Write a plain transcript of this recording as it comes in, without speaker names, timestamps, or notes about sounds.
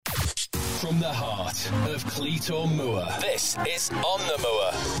From the heart of Cleator Moor, this is On the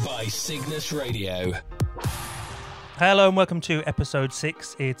Moor by Cygnus Radio. Hello and welcome to episode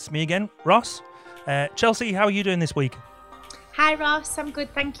 6. It's me again, Ross. Chelsea, how are you doing this week? Hi Ross, I'm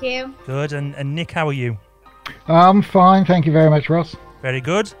good, thank you. Good. And Nick, how are you? I'm fine, thank you very much, Ross. Very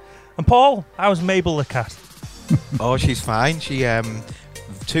good. And Paul, how's Mabel the cat? Oh, she's fine. She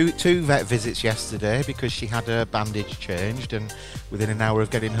two vet visits yesterday because she had her bandage changed, and within an hour of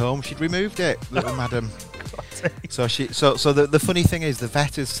getting home, she'd removed it, little madam. So the funny thing is, the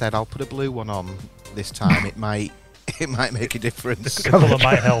vet has said, "I'll put a blue one on this time. It might make a difference. The colour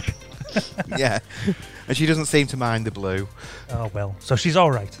might help." Yeah, and she doesn't seem to mind the blue. Oh well, so she's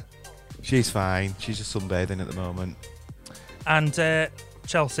all right. She's fine. She's just sunbathing at the moment. And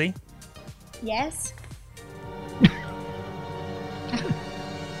Chelsea. Yes?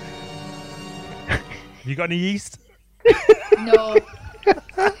 Have you got any yeast? No.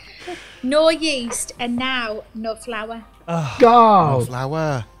 No yeast, and now no flour. Oh, Oh,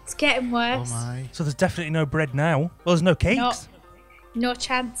 flour. It's getting Oh worse. my. So there's definitely no bread now. Well, there's no cakes. No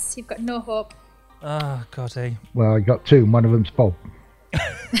chance. You've got no hope. Oh, God, eh. well, you got two, and one of them's Bob.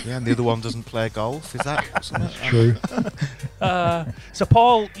 Yeah, and the other one doesn't play golf. Is that something? True. So,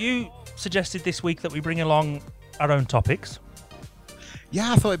 Paul, you suggested this week that we bring along our own topics.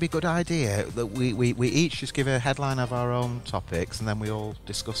 Yeah, I thought it'd be a good idea that we each just give a headline of our own topics, and then we all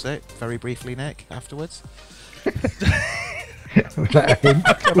discuss it very briefly, Nick, afterwards. Was that a hint?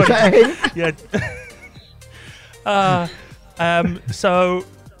 Was that a hint? Yeah. So,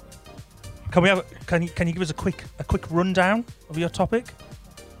 can you give us a quick rundown of your topic?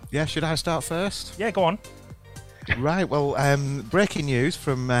 Yeah, should I start first? Yeah, go on. Right, well, breaking news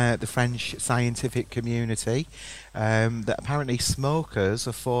from the French scientific community that apparently smokers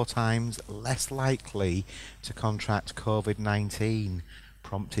are 4 times less likely to contract COVID-19,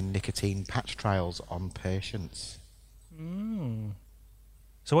 prompting nicotine patch trials on patients.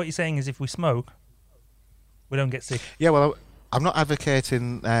 So what you're saying is if we smoke, we don't get sick? Yeah, well, I'm not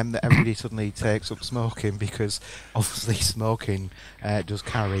advocating that everybody suddenly takes up smoking, because obviously smoking does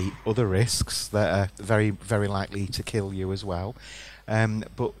carry other risks that are very, very likely to kill you as well.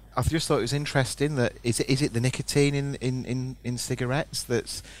 But I just thought it was interesting that is it the nicotine in cigarettes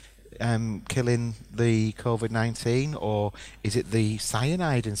that's killing the COVID-19, or is it the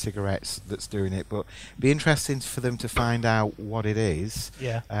cyanide in cigarettes that's doing it? But it'd be interesting for them to find out what it is.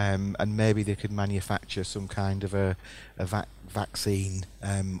 Yeah. And maybe they could manufacture some kind of a vaccine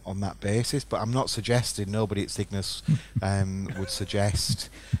on that basis. But I'm not suggesting, nobody at Cygnus would suggest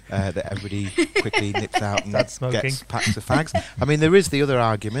that everybody quickly nips out and gets packs of fags. I mean, there is the other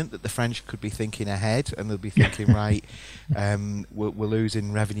argument that the French could be thinking ahead, and they'll be thinking, right, we're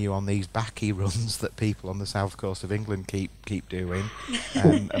losing revenue on these backy runs that people on the south coast of England keep doing,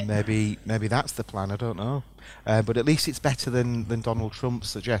 and maybe that's the plan. I don't know. But at least it's better than Donald Trump's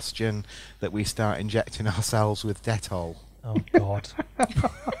suggestion that we start injecting ourselves with Dettol. Oh, God.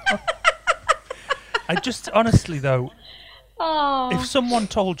 I just, honestly, though, if someone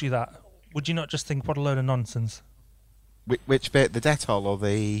told you that, would you not just think, what a load of nonsense? Which bit? The Dettol or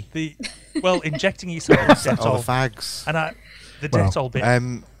the... Well, injecting yourself with Dettol. Or the fags. And the Dettol bit.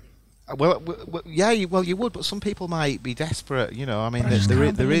 Yeah, you would, but some people might be desperate, you know. I mean,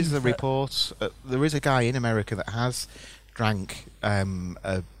 there is a report, there is a guy in America that has drank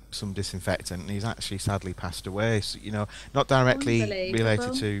some disinfectant, and he's actually sadly passed away. So, you know, not directly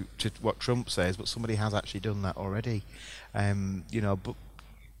related to what Trump says, but somebody has actually done that already. You know, but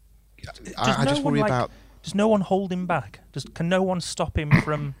I just worry about... Does no one hold him back? Can no one stop him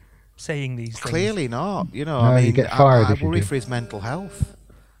from saying these things? Clearly not. You know, No, I mean, you get fired I if you worry do. for his mental health.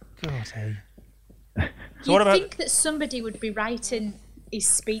 God, hey. So you'd think that somebody would be writing his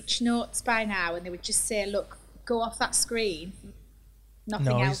speech notes by now, and they would just say, look, go off that screen.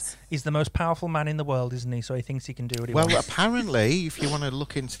 Nothing else. He's the most powerful man in the world, isn't he? So he thinks he can do what he Well, wants. apparently, if you want to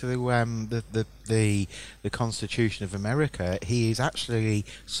look into the Constitution of America, he is actually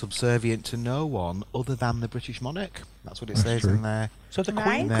subservient to no one other than the British monarch. That's what it says in there. So the Right.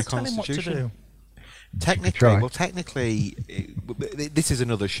 Queen In their could tell him what to constitution. do. Technically, this is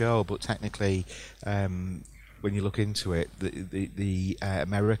another show, but technically, when you look into it, the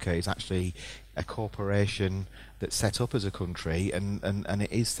America is actually a corporation that's set up as a country, and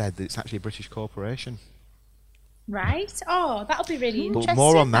it is said that it's actually a British corporation. Right? Oh, that'll be really interesting. But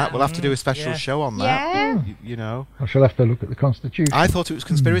more on that, we'll have to do a special show on that. Yeah. You know, I shall have to look at the Constitution. I thought it was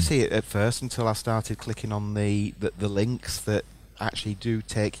conspiracy at first until I started clicking on the links that actually do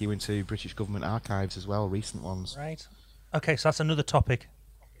take you into British government archives as well, recent ones. Right. Okay, so that's another topic.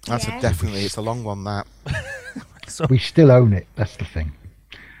 That's Yeah. definitely, it's a long one, that. So We still own it, that's the thing.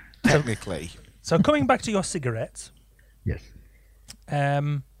 technically. So coming back to your cigarettes. Yes.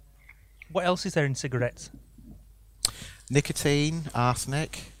 What else is there in cigarettes? Nicotine,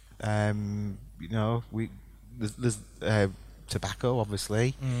 arsenic. There's tobacco,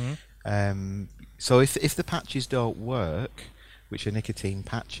 obviously. So if the patches don't work, which are nicotine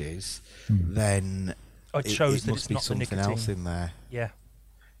patches, then it shows that must it's be not the something nicotine. else in there. Yeah.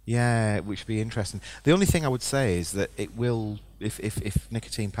 Yeah, which would be interesting. The only thing I would say is that it will, if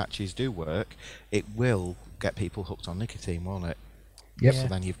nicotine patches do work, it will get people hooked on nicotine, won't it? Yep. So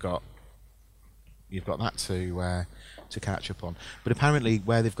then you've got that to catch up on. But apparently,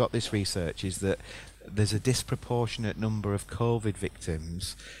 where they've got this research is that there's a disproportionate number of COVID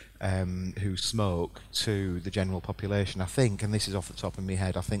victims who smoke to the general population. I think, and this is off the top of my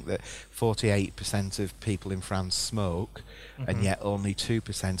head, I think that 48% of people in France smoke, and yet only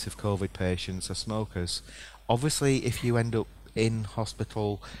 2% of COVID patients are smokers. Obviously, if you end up in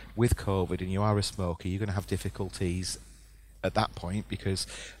hospital with COVID and you are a smoker, you're going to have difficulties at that point because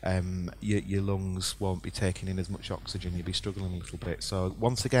your lungs won't be taking in as much oxygen. You'll be struggling a little bit. So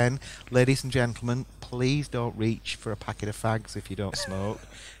once again, ladies and gentlemen, please don't reach for a packet of fags if you don't smoke.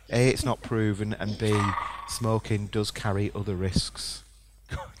 A, it's not proven, and B, smoking does carry other risks,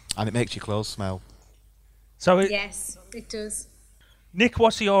 and it makes your clothes smell. So yes, it does. Nick,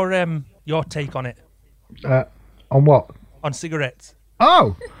 what's your take on it? On what? On cigarettes.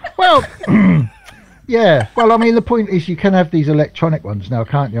 Oh, well, yeah. Well, I mean, the point is you can have these electronic ones now,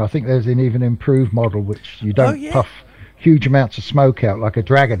 can't you? I think there's an even improved model which you don't puff huge amounts of smoke out like a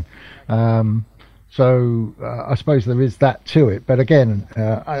dragon. So I suppose there is that to it. But again,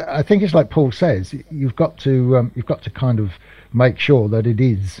 I think it's like Paul says, you've got to kind of make sure that it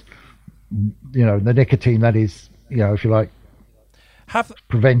is, the nicotine that is, if you like,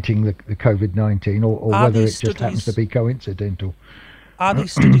 preventing the COVID-19, or whether it just happens to be coincidental. Are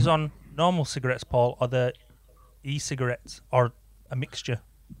these studies on normal cigarettes, Paul, or the e-cigarettes, or a mixture?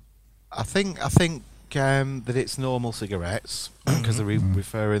 I think that it's normal cigarettes because they're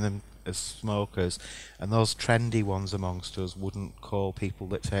referring them as smokers, and those trendy ones amongst us wouldn't call people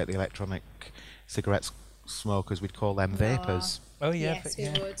that take the electronic cigarettes smokers. We'd call them vapors. Oh yeah, yes, we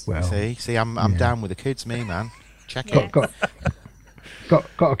would. Well, see, I'm down with the kids, me man. Check it. Got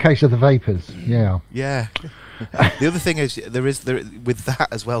a case of the vapors. Yeah. Yeah. The other thing is there with that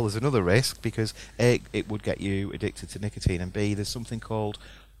as well as another risk, because A, it would get you addicted to nicotine, and B, there's something called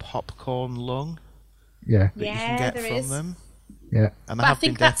popcorn lung. Yeah. That you can get from them. Yeah. And there have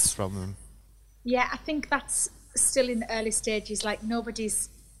been deaths from them. Yeah, I think that's still in the early stages. Like, nobody's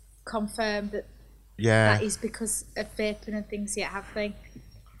confirmed that that is because of vaping and things yet, have they?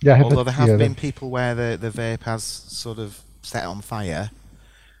 Yeah. Although there have been people where the vape has sort of set on fire,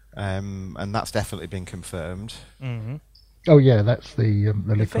 and that's definitely been confirmed. Mm-hmm. Oh yeah, that's the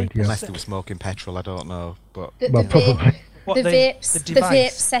liquid. Yeah. Unless they were smoking petrol, I don't know. But probably. The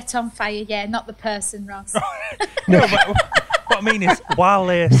vape set on fire, yeah, not the person, Ross. No, but what I mean is while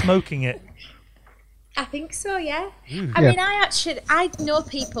they're smoking it. I think so, yeah. I mean, I know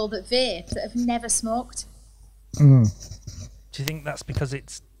people that vape that have never smoked. Do you think that's because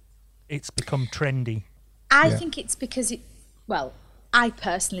it's become trendy? I think it's because I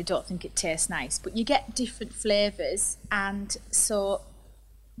personally don't think it tastes nice, but you get different flavours, and so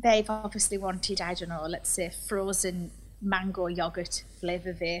they've obviously wanted, I don't know, let's say frozen mango yogurt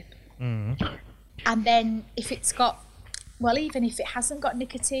flavour vape. And then if it's got, even if it hasn't got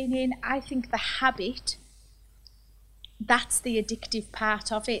nicotine in, I think the habit, that's the addictive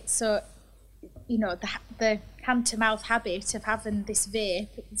part of it. So, the hand-to-mouth habit of having this vape,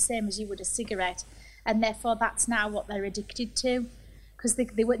 the same as you would a cigarette, and therefore that's now what they're addicted to, because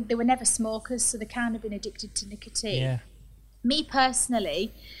they were never smokers, so they can't have been addicted to nicotine. Yeah. Me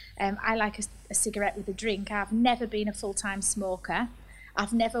personally, I like a cigarette with a drink. I've never been a full-time smoker.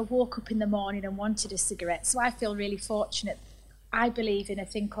 I've never woke up in the morning and wanted a cigarette, so I feel really fortunate. I believe in a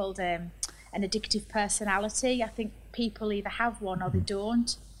thing called an addictive personality. I think people either have one or they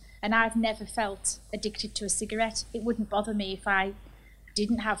don't, and I've never felt addicted to a cigarette. It wouldn't bother me if I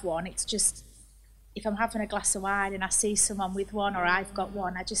didn't have one. It's just, if I'm having a glass of wine and I see someone with one or I've got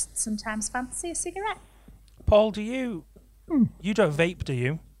one, I just sometimes fancy a cigarette. Paul, do you don't vape, do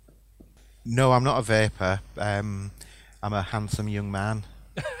you? No, I'm not a vapor. I'm a handsome young man.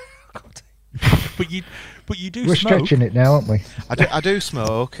 But you do We're smoke. stretching it now, aren't we? I do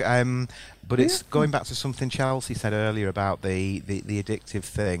smoke, but it's going back to something Chelsea said earlier about the addictive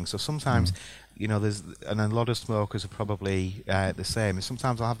thing. So sometimes, there's, and a lot of smokers are probably the same.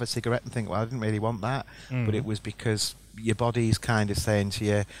 Sometimes I'll have a cigarette and think, well, I didn't really want that, but it was because your body's kind of saying to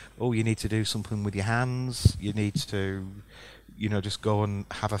you, oh, you need to do something with your hands. You need to, just go and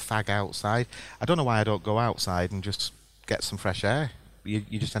have a fag outside. I don't know why I don't go outside and just get some fresh air. You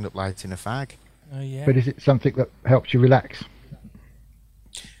just end up lighting a fag. Oh yeah. But is it something that helps you relax?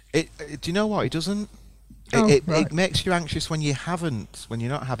 Do you know what? It doesn't. Right. It makes you anxious when you're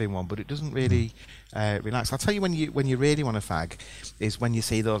not having one, but it doesn't really relax. I'll tell you when you really want a fag is when you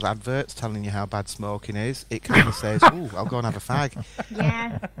see those adverts telling you how bad smoking is. It kind of says, "Ooh, I'll go and have a fag."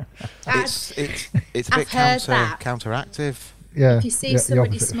 Yeah. It's a bit I've heard that. counteractive. Yeah. If you see the somebody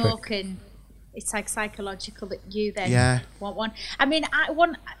opposite effect. smoking, it's like psychological that you then Yeah. want one. I mean,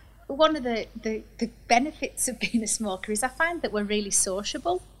 one of the benefits of being a smoker is I find that we're really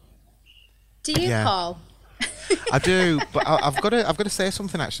sociable. Do you, Yeah. Paul? I do, but I've got to say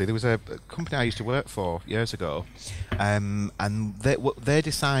something. Actually, there was a company I used to work for years ago, and they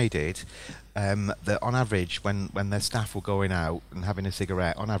decided that on average, when their staff were going out and having a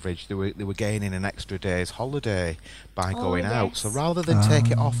cigarette, on average they were gaining an extra day's holiday by going out. So yes. rather than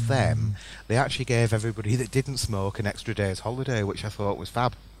take it off them, they actually gave everybody that didn't smoke an extra day's holiday, which I thought was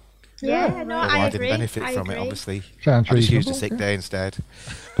fab. Yeah, no, Although I didn't agree. benefit I from agree. it, obviously. Sounds I just used a reasonable, sick yeah. day instead.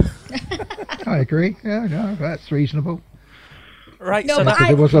 I agree. Yeah, no, that's reasonable. Right. No, so but that, Because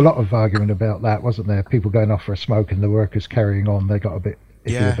there was a lot of argument about that, wasn't there? People going off for a smoke and the workers carrying on. They got a bit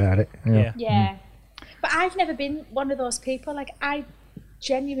iffy Yeah. about it. yeah. Yeah. But I've never been one of those people. Like, I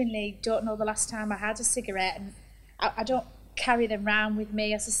genuinely don't know the last time I had a cigarette, and I don't carry them round with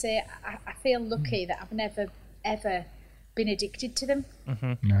me. As I say, I feel lucky that I've never, ever been addicted to them.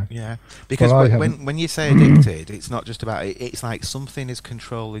 Yeah, because Well, I when you say addicted, it's not just about it. It's like something is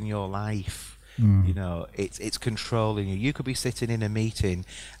controlling your life. You know, it's controlling you. You could be sitting in a meeting,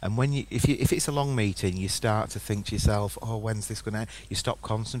 and if it's a long meeting, you start to think to yourself, "Oh, when's this going to?" You stop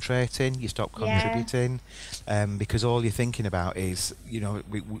concentrating, you stop Yeah. contributing, because all you're thinking about is,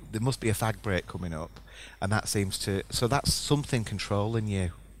 there must be a fag break coming up, and that seems to. So that's something controlling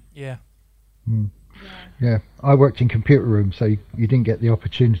you. Yeah. Yeah, I worked in computer rooms, so you didn't get the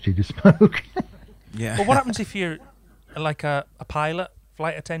opportunity to smoke. Yeah. But what happens if you're like a pilot,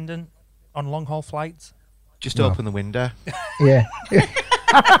 flight attendant on long haul flights? Just open the window. Yeah.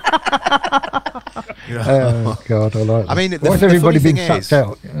 You know? Oh God, I like that. I mean, why has everybody funny been thing sucked is-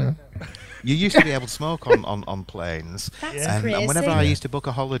 out? Yeah. You used to be able to smoke on planes. That's And crazy. whenever I used to book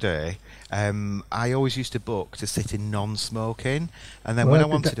a holiday, I always used to book to sit in non-smoking. And then when I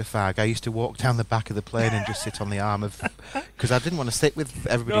Well, wanted a fag, I used to walk down the back of the plane and just sit on the arm of... Because I didn't want to sit with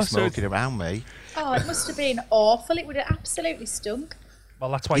everybody No, so it's- smoking around me. Oh, it must have been awful. It would have absolutely stunk. Well,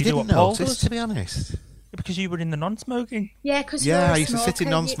 that's why You you do what didn't Paul notice, does. to be honest. Because you were in the non-smoking. Yeah, because Yeah, I used to sit in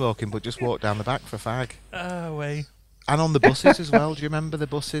non-smoking, but just walk down the back for a fag. Oh, way. And on the buses as well. Do you remember the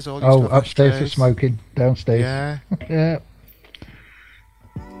buses? All used to Oh, have upstairs for ashtrays? smoking, downstairs. Yeah. Yeah.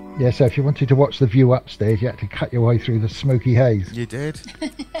 Yeah, so if you wanted to watch the view upstairs, you had to cut your way through the smoky haze. You did.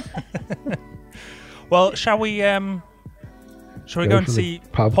 Well, shall we go and for the see...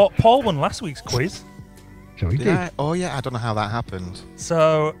 pub. Paul won last week's quiz. So he Did did. I? Oh, yeah. I don't know how that happened.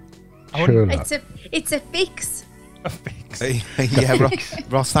 So... I Sure. wouldn't- It's a fix. a fix. Yeah,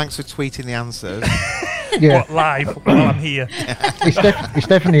 Ross, thanks for tweeting the answers. Yeah, What, live while I'm here. it's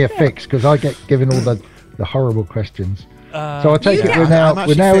definitely a fix because I get given all the horrible questions. So I take You it get- we're now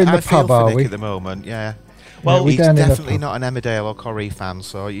actually in I the feel pub, for are Nick we? at the moment, yeah. Well, we're He's down in the definitely pub. not an Emmerdale or Corrie fan,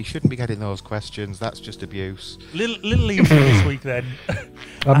 so you shouldn't be getting those questions. That's just abuse. Little easy this week then.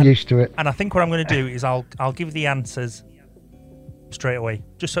 I'm used to it. And I think what I'm going to do is I'll give the answers straight away,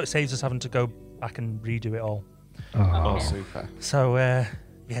 just so it saves us having to go back and redo it all. Oh, super. So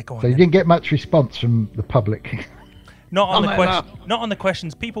yeah, go on. So you then. didn't get much response from the public. Not on the question. Not on the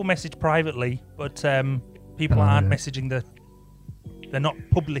questions. People message privately, but people aren't messaging the. They're not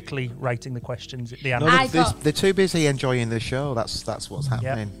publicly writing the questions. The No, answers. they're too busy enjoying the show. That's what's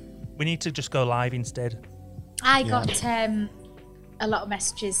happening. We need to just go live instead. I got a lot of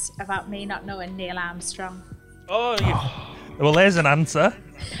messages about me not knowing Neil Armstrong. Oh, well, there's an answer.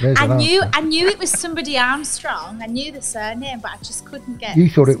 There's I an knew answer. it was somebody Armstrong. I knew the surname, but I just couldn't get. You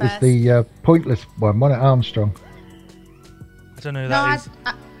thought his it was first. the pointless one, wasn't it, Armstrong? I don't know who No, that I, is.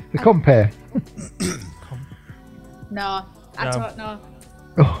 The compare. no, I No. don't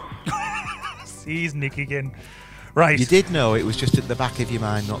know. Sees Nick again. Right. You did know it was just at the back of your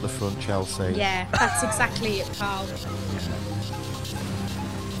mind, not the front, Chelsea. Yeah, that's exactly it, Paul.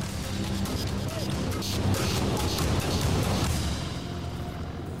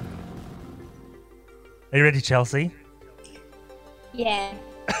 Are you ready, Chelsea? Yeah.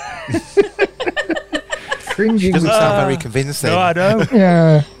 Cringing. Doesn't with- sound very convincing. No, I know.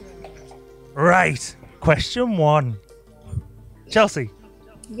 Yeah. Right. Question 1. Chelsea,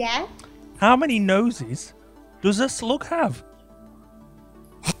 Yeah. how many noses does a slug have?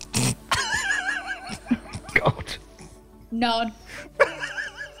 None.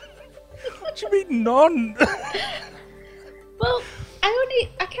 What do you mean none? Well,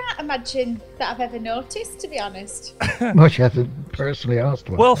 I can't imagine that I've ever noticed, to be honest. Well, she hasn't personally asked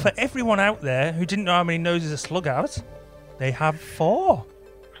one. Well, for everyone out there who didn't know how many noses a slug has, they have 4.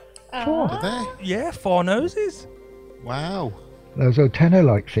 Do they? Yeah, 4 noses. Wow. Those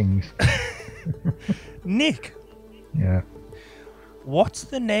antenna-like things. Nick, Yeah. what's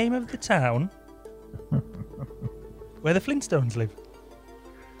the name of the town where the Flintstones live?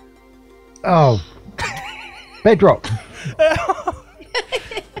 Oh. Bedrock.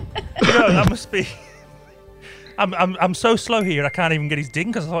 You know, that must be. I'm so slow here. I can't even get his ding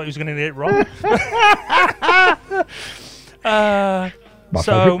because I thought he was going to get it wrong. My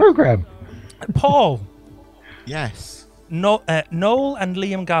So- favourite programme. Paul, Yes. Noel and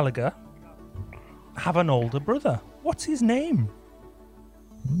Liam Gallagher have an older brother. What's his name?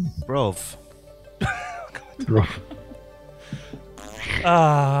 Bruv. Rough.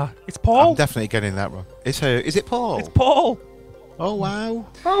 It's Paul. I'm definitely getting that wrong. Is it Paul? It's Paul. Oh, wow.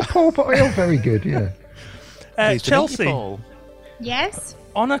 Oh, Paul Boyle, very good, yeah. Pleased to meet you, Chelsea, Paul. Yes.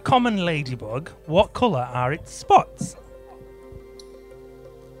 on a common ladybug, what colour are its spots?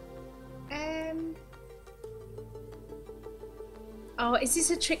 Oh, is this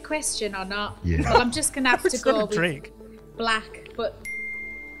a trick question or not? Yeah. Well, I'm just gonna have to It's not go a with trick. black. But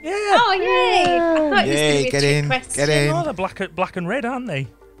Yeah. oh yay! I thought it was Yay, gonna be a get trick in, question. get in. Oh, they're black and red, aren't they?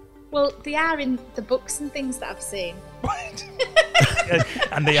 Well, they are in the books and things that I've seen. Yeah,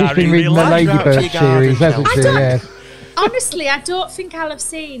 and they She's are been in reading real the life. Out to Ladybird your garden, series, hasn't Chelsea. she? I don't- Yeah. Honestly, I don't think I'll have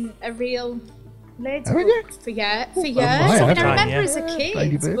seen a real Haven't ladybug you? for years. I I mean, have. I remember Yeah. as a kid,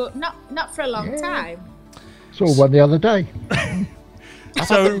 Ladybird. but not for a long Yeah. time. Saw one the other day. I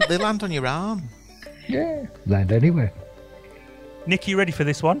So- thought they land on your arm. Yeah. Land anywhere. Nick, you ready for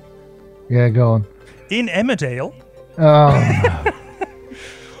this one? Yeah, go on. In Emmerdale, Oh,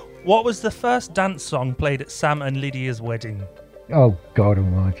 what was the first dance song played at Sam and Lydia's wedding? oh God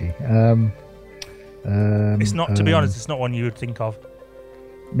Almighty. It's not, to be honest, it's not one you would think of.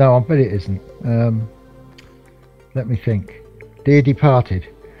 No, I bet it isn't. Let me think. Dear Departed.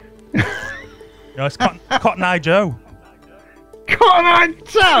 No, it's Cotton Eye Joe. Cotton Eye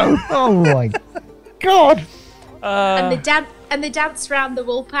Joe! Oh my God! And they dance around the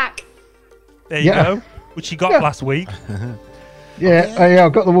wool pack. There you Yeah. go. Which you got Yeah. last week. Yeah, yeah, I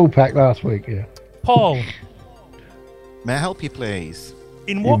got the wool pack last week. Yeah. Paul, May I help you, please?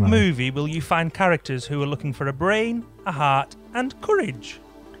 in what may. movie will you find characters who are looking for a brain, a heart, and courage?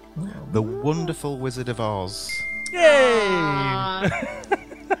 The Wonderful Wizard of Oz. Yay!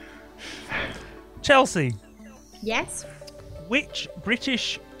 Chelsea, Yes. which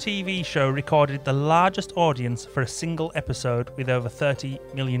British TV show recorded the largest audience for a single episode with over 30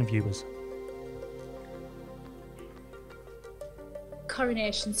 million viewers?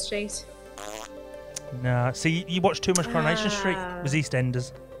 Coronation Street. No, see, you watched too much Coronation Street. It was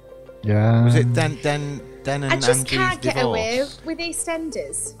EastEnders. Yeah. Was it Den and I just Andrew's can't get away divorce? with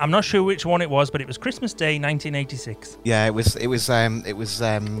EastEnders. I'm not sure which one it was, but it was Christmas Day 1986. Yeah, it was. I wasn't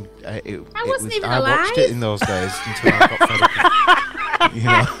even I watched alive. it in those days until I got fed up. You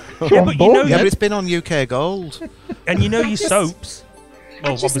know. Yeah, but you know, Yeah, but it's been on UK Gold. and you know your just- soaps.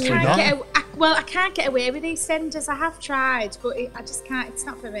 Well, I just obviously can't not. I can't get away with EastEnders. I have tried, but I just can't. It's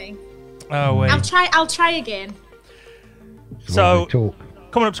not for me. Oh wait. I'll try again. So talk.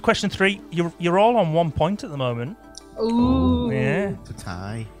 coming up to question 3, you're all on 1 point at the moment. Ooh. Yeah. To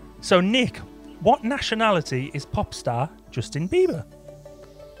tie. So Nick, what nationality is pop star Justin Bieber?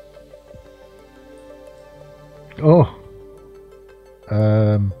 Oh.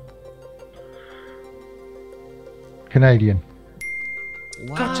 Canadian.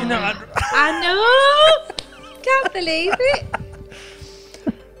 Wow. God, you know, I know. Can't believe it.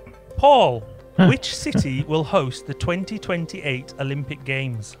 Paul, which city will host the 2028 Olympic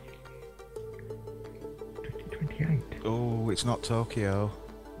Games? 28. Oh, it's not Tokyo.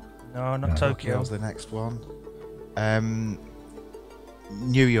 No, not Tokyo. Tokyo's the next one.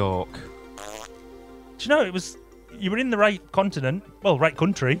 New York. Do you know you were in the right continent? Well, right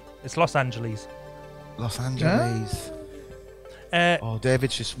country. It's Los Angeles. Los Angeles. Oh,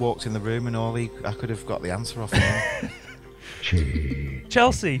 David's just walked in the room and I could have got the answer off him. Gee.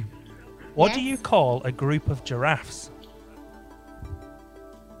 Chelsea, what do Yes? you call a group of giraffes?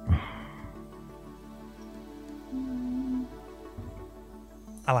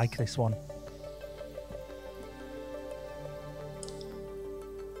 I like this one.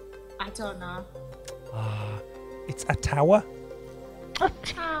 I don't know. It's a tower.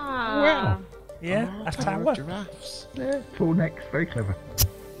 Ah. Yeah, a Tower tower. of Giraffes. Yeah, full necks, very clever.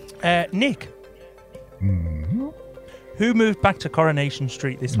 Nick, Mhm. Who moved back to Coronation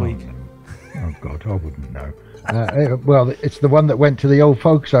Street this week? Oh God, I wouldn't know. Well, it's the one that went to the old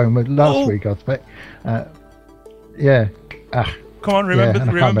folks home last week, I expect. Yeah. Come on,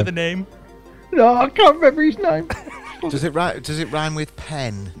 remember the name. No, I can't remember his name. Does it rhyme with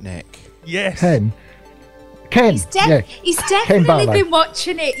pen, Nick? Yes. Ken. He's definitely Barlow. been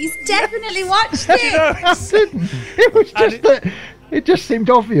watching it. He's definitely watched it. I didn't. It was just that it just seemed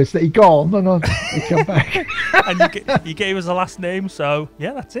obvious that he'd gone and he'd come back. And you gave us the last name, so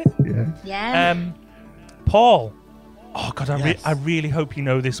yeah, that's it. Yeah. Paul. Oh God, Yes. I really hope you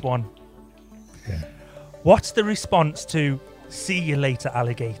know this one. Yeah. What's the response to "See you later,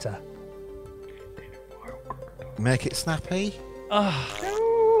 alligator"? Make it snappy.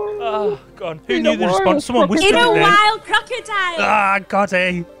 Oh God, who In knew a the wild response? Someone whispered In it a then. wild crocodile. Ah, God,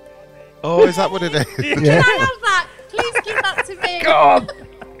 eh? Oh, is that what it is? Can I have that? Please give that to me. God,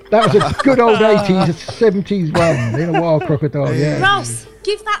 that was a good old 80s, 70s one. In a wild crocodile, yeah. Ross,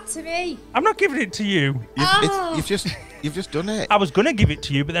 give that to me. I'm not giving it to you. You've just done it. I was gonna give it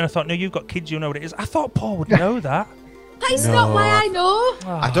to you, but then I thought, no, you've got kids, you know what it is. I thought Paul would know that. That is not why I know.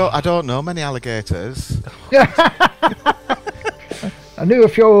 I don't know many alligators. I knew a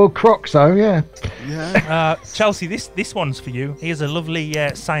few old crocs, though, yeah. Yeah. Chelsea, this one's for you. Here's a lovely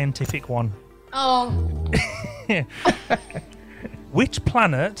scientific one. Oh, Which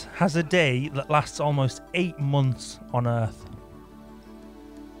planet has a day that lasts almost 8 months on Earth?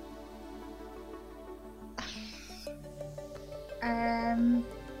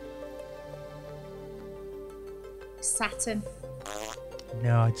 Saturn.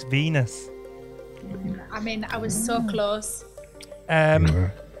 No, it's Venus. I mean, I was so close.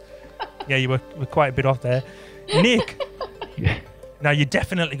 Yeah, you were quite a bit off there. Nick. Yeah. Now you're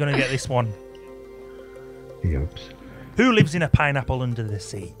definitely going to get this one. He hopes. Who lives in a pineapple under the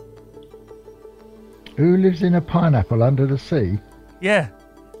sea? Who lives in a pineapple under the sea? Yeah.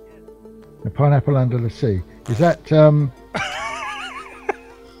 A pineapple under the sea. Is that,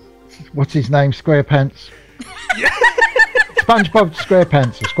 what's his name? SquarePants? SpongeBob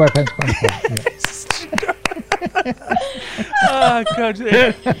SquarePants or SquarePants SpongeBob. Oh God.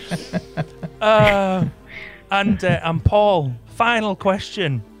 And Paul, final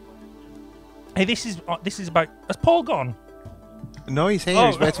question. Hey, this is about. Has Paul gone? No, he's here.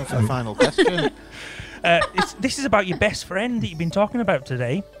 He's waiting for the final question. This is about your best friend that you've been talking about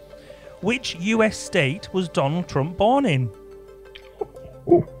today. Which US state was Donald Trump born in?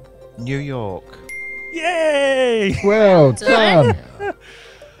 New York. Yay! Well done.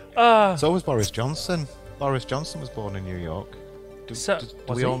 So was Boris Johnson. Boris Johnson was born in New York. Do Was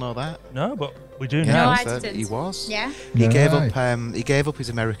we all he? know that? No, but we do No, now. I so didn't. he was. Yeah. He gave Right. up. He gave up his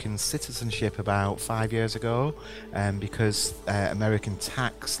American citizenship about 5 years ago, because American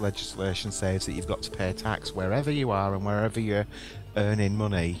tax legislation says that you've got to pay tax wherever you are and wherever you're earning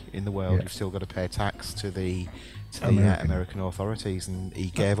money in the world. Yeah. You've still got to pay tax to the American. authorities, and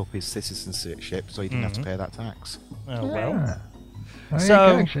he gave up his citizenship so he didn't have to pay that tax. Oh well. There So,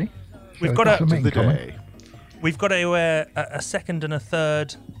 you go, actually. we've So got got a- something in The common. day. We've got a second and a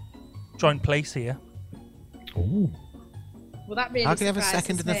third joint place here. Ooh. Well, that really How can you have a surprises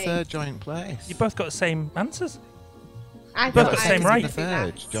second and a me. third joint place? You both got the same answers. I both thought got the I same was right. gonna Second do and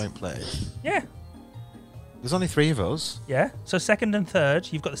a that. third joint place. Yeah, There's only three of us. yeah. So second and third,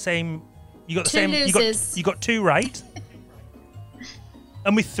 you've got the same. You got the Two same. losers. You got two right.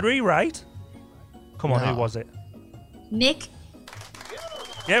 And with three right. Come on, No. who was it? Nick.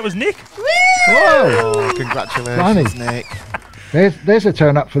 Yeah, it was Nick. Whoa! Oh, congratulations, Blimey. Nick. There's a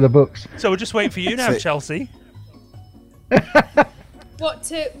turn up for the books. So we'll just wait for you now, That's it. Chelsea. What,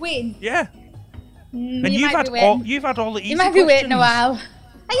 to win? Yeah. And You you've might had be all. waiting. You've had all the easy You might be waiting a questions. while.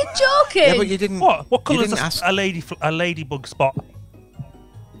 Are you joking? Yeah, but you didn't. What You colour's didn't ask. a ladybug spot?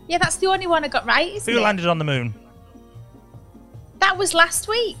 Yeah, that's the only one I got right, isn't Who it? landed on the moon? That was last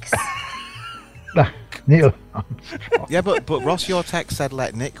week's. Neil. Yeah, but Ross, your text said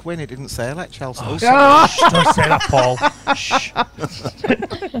let Nick win. It didn't say let Chelsea. Shh, don't say that, Paul. Shh.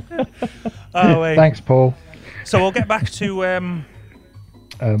 Oh, wait. Thanks, Paul. So we'll get back to Um,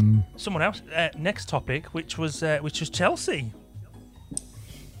 someone else. Next topic, which was Chelsea.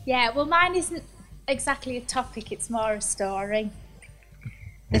 Yeah, well, mine isn't exactly a topic, it's more a story.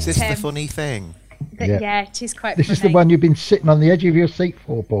 Is this But, the funny thing? Yeah, it is quite this funny. is the one you've been sitting on the edge of your seat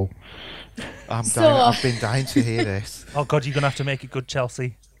for, Paul. I've been dying to hear this. Oh God, you're gonna have to make it good,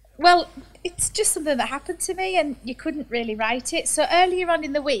 Chelsea. Well, it's just something that happened to me and you couldn't really write it. So earlier on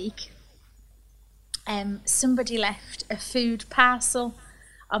in the week, somebody left a food parcel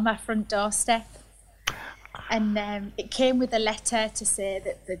on my front doorstep. And it came with a letter to say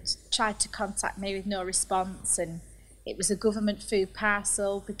that they'd tried to contact me with no response and it was a government food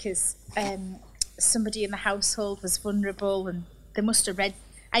parcel because somebody in the household was vulnerable, and they must have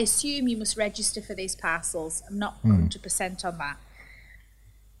I assume you must register for these parcels. I'm not 100% on that,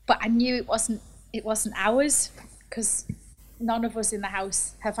 but I knew it wasn't ours because none of us in the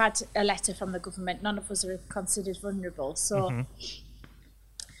house have had a letter from the government. None of us are considered vulnerable. So,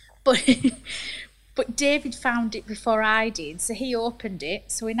 but David found it before I did, so he opened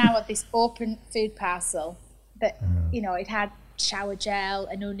it. So we now have this open food parcel that it had shower gel,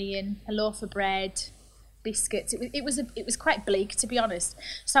 an onion, a loaf of bread, biscuits. It was quite bleak, to be honest.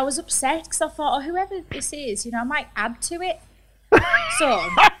 So I was upset because I thought, whoever this is, I might add to it. So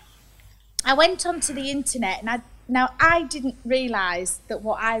I went onto the internet, and I didn't realise that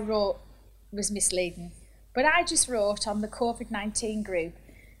what I wrote was misleading, but I just wrote on the COVID-19 group,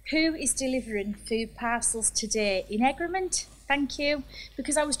 who is delivering food parcels today in Egremont? Thank you.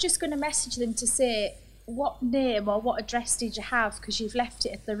 Because I was just going to message them to say, what name or what address did you have? Because you've left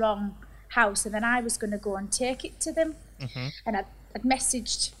it at the wrong house. And then I was going to go and take it to them. And I'd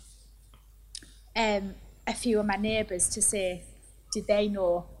messaged a few of my neighbours to say, did they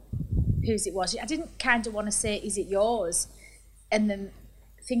know whose it was? I didn't kind of want to say, is it yours? And then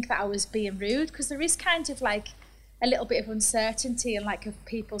think that I was being rude, because there is kind of like a little bit of uncertainty and like of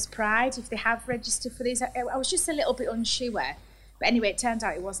people's pride if they have registered for these. I was just a little bit unsure. But anyway, it turned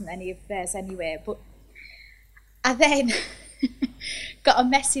out it wasn't any of theirs anyway. But I then got a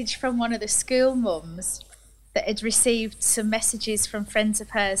message from one of the school mums that had received some messages from friends of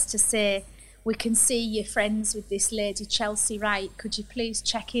hers to say, we can see you're friends with this lady Chelsea Wright. Could you please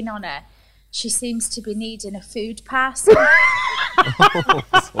check in on her? She seems to be needing a food parcel.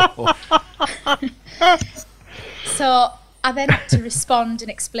 So I then had to respond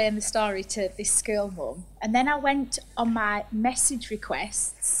and explain the story to this school mum. And then I went on my message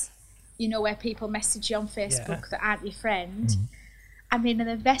requests, where people message you on Facebook that aren't your friend. I mean, and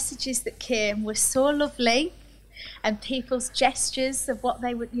the messages that came were so lovely, and people's gestures of what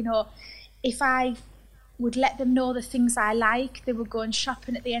they would, if I would let them know the things I like, they would go and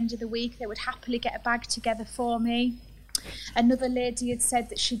shopping at the end of the week, they would happily get a bag together for me. Another lady had said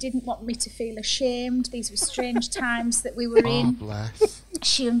that she didn't want me to feel ashamed. These were strange times that we were in. Bless.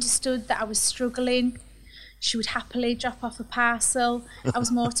 She understood that I was struggling. She would happily drop off a parcel. I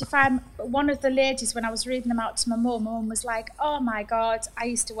was mortified. One of the ladies, when I was reading them out to my mum was like, oh my God, I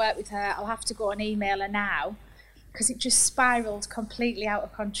used to work with her. I'll have to go and email her now, because it just spiralled completely out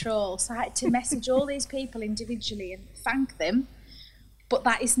of control. So I had to message all these people individually and thank them. But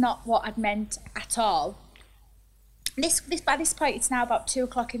that is not what I'd meant at all. By this point, it's now about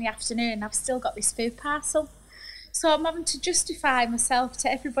 2:00 in the afternoon, and I've still got this food parcel. So I'm having to justify myself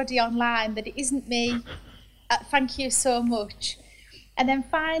to everybody online that it isn't me. Thank you so much. And then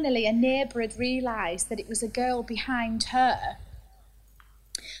finally, a neighbour had realised that it was a girl behind her.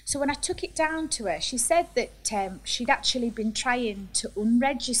 So when I took it down to her, she said that she'd actually been trying to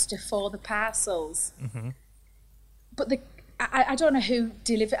unregister for the parcels. But I don't know who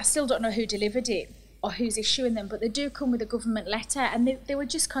delivered. I still don't know who delivered it or who's issuing them, but they do come with a government letter, and they were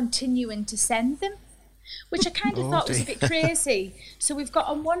just continuing to send them, which I kind of thought was a bit crazy. So we've got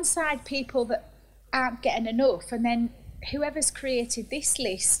on one side people that aren't getting enough, and then whoever's created this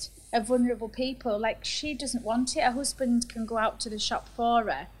list of vulnerable people, like, she doesn't want it. Her husband can go out to the shop for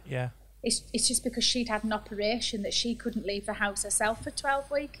her. Yeah. It's just because she'd had an operation that she couldn't leave the house herself for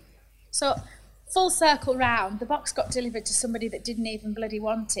 12 weeks. So full circle round, the box got delivered to somebody that didn't even bloody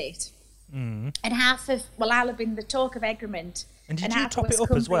want it. And half of, I'll have been the talk of Egremont. And did you top it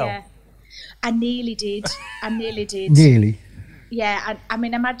up as well? I nearly did. Nearly. Yeah, I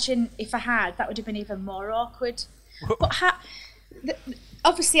mean, imagine if I had, that would have been even more awkward. But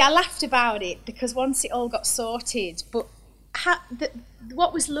obviously I laughed about it because once it all got sorted, but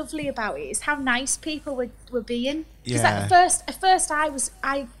what was lovely about it is how nice people were being. Because at first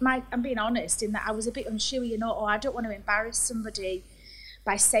I'm being honest in that I was a bit unsure, I don't want to embarrass somebody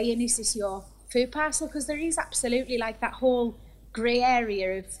by saying, is this your food parcel? Because there is absolutely like that whole grey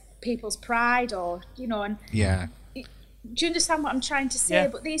area of people's pride, or and do you understand what I'm trying to say?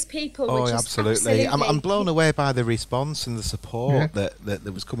 But these people were just absolutely. I'm blown away by the response and the support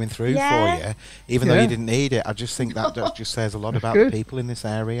that was coming through for you, even though you didn't need it. I just think that just says a lot about the people in this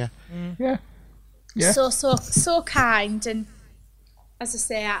area. Yeah. So kind, and as I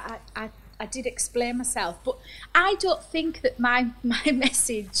say, I did explain myself, but I don't think that my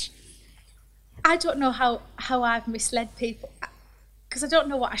message, I don't know how I've misled people, because I don't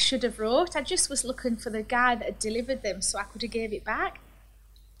know what I should have wrote. I just was looking for the guy that had delivered them so I could have gave it back.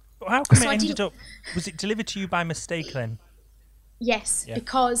 Well, how come it ended up, was it delivered to you by mistake then? Yes,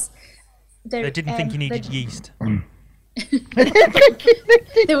 because they didn't think you needed yeast.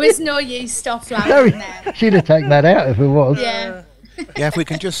 There was no yeast or flour No, in there. she'd have taken that out if it was. Yeah. Yeah, if we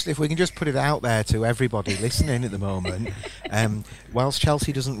can just put it out there to everybody listening at the moment, whilst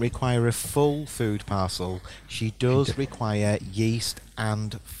Chelsea doesn't require a full food parcel, she does require yeast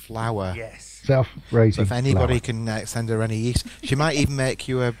and flour. Yes. Self-raising. So if anybody flour. can send her any yeast, she might even make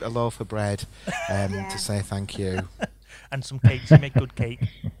you a loaf of bread to say thank you. And some cakes. You make good cake.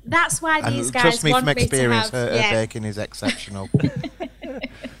 That's why these And guys trust me want from experience, me to have. her baking is exceptional.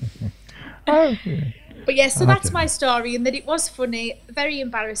 Oh, yeah. But yeah, so I that's don't my story, and that it was funny, very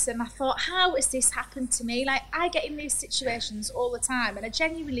embarrassing. I thought, how has this happened to me? Like, I get in these situations all the time, and I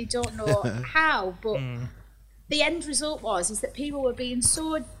genuinely don't know how. But the end result is that people were being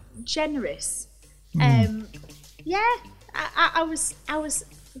so generous. Yeah, I was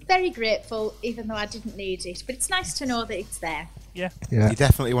very grateful, even though I didn't need it. But it's nice to know that it's there. Yeah. Yeah. You're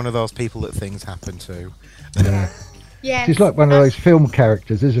definitely one of those people that things happen to. Yeah. Yeah, She's like one of those film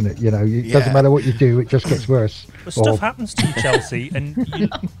characters, isn't it? You know, it doesn't Yeah. matter what you do, it just gets worse. But stuff Or- happens to you, Chelsea, and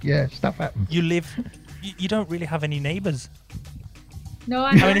Yeah, stuff happens. you live. You don't really have any neighbours. No,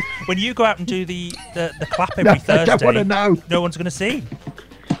 I mean, when you go out and do the clap every No, I Thursday, don't wanna know. No one's going to see.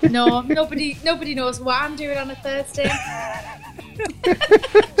 no, nobody knows what I'm doing on a Thursday.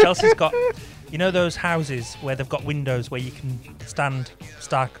 Chelsea's got, you know, those houses where they've got windows where you can stand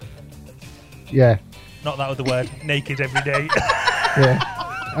stark, Yeah, not that other word, naked every day. yeah.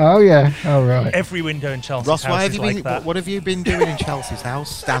 Oh, yeah. Oh, right. Every window in Chelsea's Ross, house why have is you like been? that. What have you been doing in Chelsea's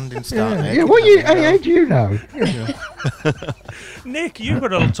house? Standing stark Yeah, naked yeah. at What the you? window? How do you know? Nick, you've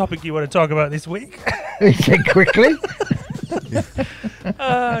got a topic you want to talk about this week. He said quickly.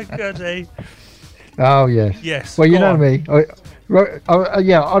 Oh, God, eh? Oh, yes. Yes. Well, you go know on. me.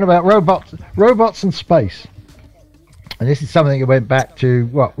 Yeah, on about robots and space. And this is something that went back to,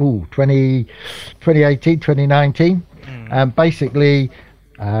 2018, 2019. And basically,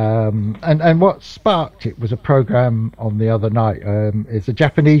 and what sparked it was a program on the other night. It's a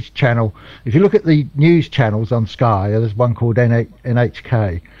Japanese channel. If you look at the news channels on Sky, there's one called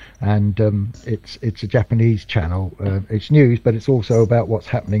NHK. And it's a Japanese channel. It's news, but it's also about what's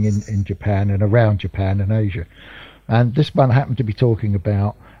happening in Japan and around Japan and Asia. And this one happened to be talking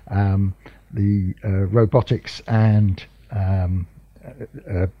about the robotics and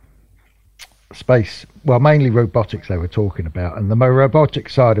space. Well, mainly robotics they were talking about. And the more robotic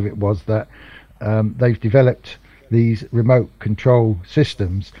side of it was that they've developed these remote control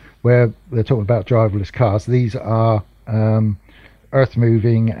systems where they're talking about driverless cars. These are earth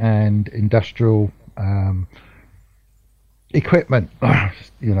moving and industrial equipment,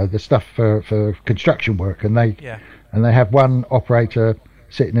 you know, the stuff for construction work, and they have one operator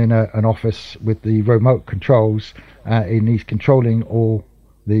sitting in an office with the remote controls, and he's controlling all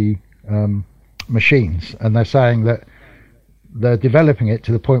the machines, and they're saying that they're developing it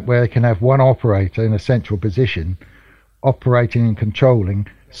to the point where they can have one operator in a central position operating and controlling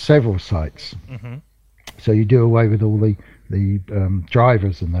several sites. So you do away with all the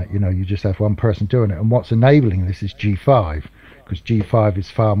drivers and that, you know, you just have one person doing it. And what's enabling this is G5, because G5 is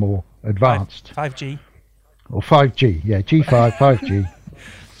far more advanced. 5G. Or 5G, yeah, G5, 5G,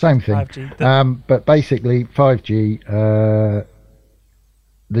 same thing. 5G. But basically 5G,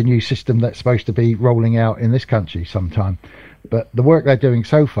 the new system that's supposed to be rolling out in this country sometime. But the work they're doing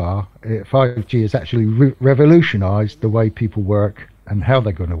so far, 5G has actually revolutionised the way people work and how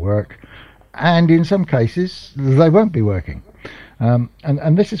they're going to work. And in some cases, they won't be working.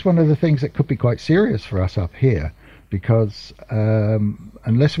 And this is one of the things that could be quite serious for us up here, because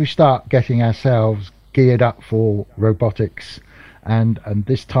unless we start getting ourselves geared up for robotics and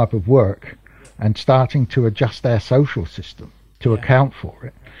this type of work and starting to adjust our social system to account for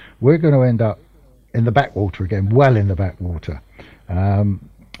it, we're going to end up in the backwater again, well in the backwater.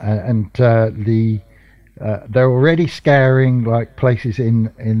 They're already scaring like places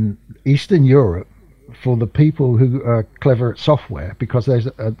in Eastern Europe for the people who are clever at software, because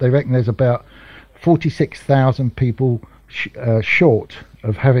they reckon there's about 46,000 people short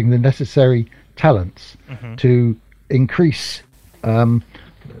of having the necessary talents to increase the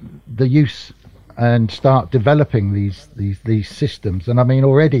use and start developing these systems. And I mean,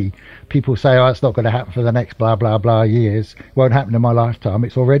 already people say, oh, it's not going to happen for the next blah blah blah years, it won't happen in my lifetime.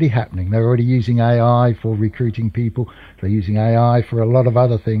 It's already happening. They're already using AI for recruiting people, they're using AI for a lot of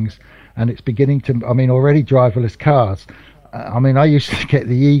other things, and it's beginning to, I mean, already driverless cars. I mean, I used to get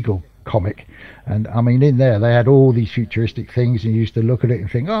the Eagle comic, and I mean, in there they had all these futuristic things, and you used to look at it and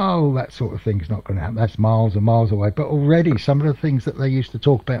think, oh, that sort of thing's not going to happen, that's miles and miles away. But already some of the things that they used to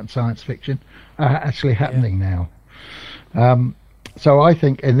talk about in science fiction are actually happening now. So I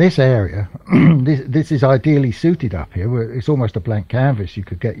think in this area, this is ideally suited up here. Where it's almost a blank canvas. You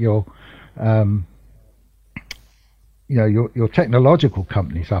could get your your technological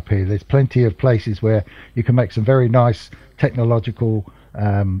companies up here. There's plenty of places where you can make some very nice technological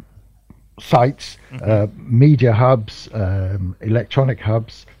sites, media hubs, electronic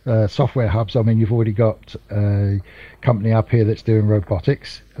hubs, software hubs. I mean, you've already got a company up here that's doing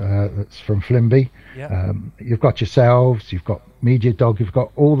robotics. That's from Flimby. Yeah. You've got yourselves, you've got MediaDog, you've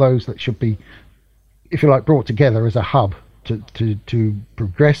got all those that should be, if you like, brought together as a hub to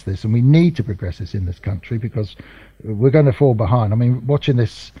progress this. And we need to progress this in this country because we're going to fall behind. I mean, watching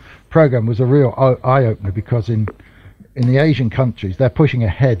this program was a real eye-opener because in the Asian countries, they're pushing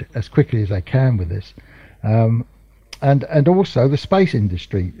ahead as quickly as they can with this. And also the space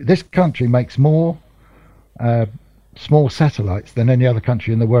industry. This country makes more small satellites than any other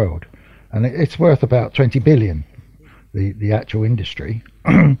country in the world. And it's worth about 20 billion, the actual industry.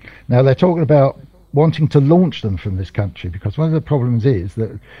 Now they're talking about wanting to launch them from this country because one of the problems is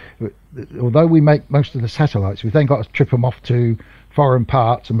that although we make most of the satellites, we've then got to trip them off to foreign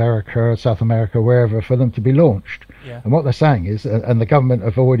parts, America, South America, wherever, for them to be launched. Yeah. And what they're saying is, and the government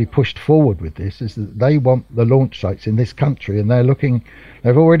have already pushed forward with this, is that they want the launch sites in this country, and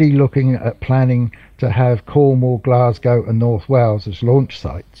they're already looking at planning to have Cornwall, Glasgow and North Wales as launch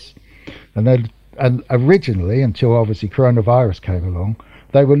sites. And originally, until obviously coronavirus came along,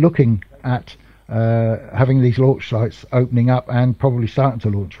 they were looking at having these launch sites opening up and probably starting to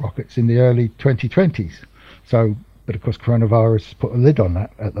launch rockets in the early 2020s. So, but of course coronavirus has put a lid on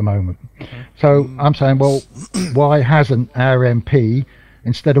that at the moment. So I'm saying, well, why hasn't our MP,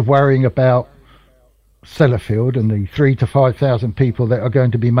 instead of worrying about Sellafield and the 3,000 to 5,000 people that are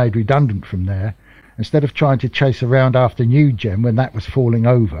going to be made redundant from there, instead of trying to chase around after Newgen when that was falling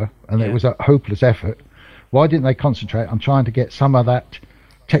over and it was a hopeless effort, why didn't they concentrate on trying to get some of that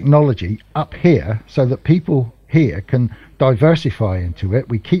technology up here so that people here can diversify into it?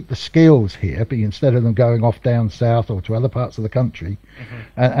 We keep the skills here, but instead of them going off down south or to other parts of the country.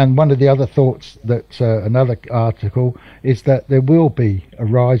 And one of the other thoughts that another article is that there will be a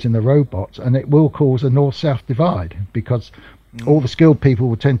rise in the robots and it will cause a north-south divide because all the skilled people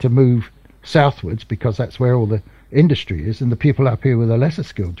will tend to move southwards because that's where all the industry is, and the people up here with the lesser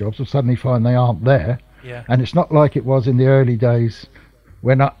skilled jobs will suddenly find they aren't there. And it's not like it was in the early days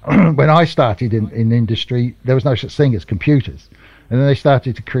when I started in industry. There was no such thing as computers, and then they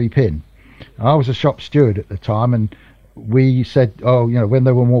started to creep in. I was a shop steward at the time, and we said, when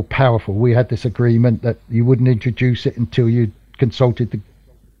they were more powerful, we had this agreement that you wouldn't introduce it until you consulted the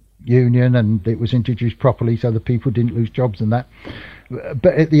union and it was introduced properly so the people didn't lose jobs and that.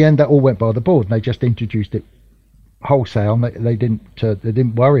 But at the end, that all went by the board, and they just introduced it wholesale. They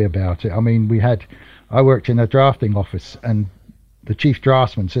didn't worry about it. I mean, I worked in a drafting office, and the chief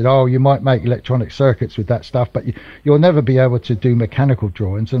draftsman said, you might make electronic circuits with that stuff, but you'll never be able to do mechanical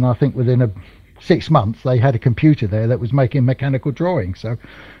drawings. And I think within 6 months they had a computer there that was making mechanical drawings. And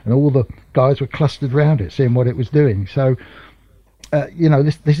all the guys were clustered around it, seeing what it was doing. So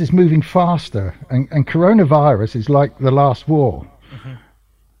this is moving faster, and coronavirus is like the last war.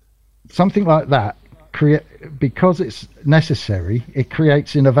 Something like that, because it's necessary, it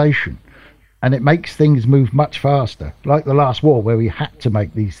creates innovation. And it makes things move much faster, like the last war where we had to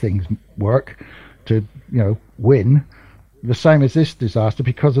make these things work to, win. The same as this disaster,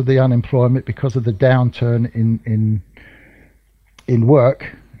 because of the unemployment, because of the downturn in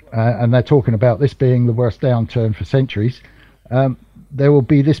work, and they're talking about this being the worst downturn for centuries. There will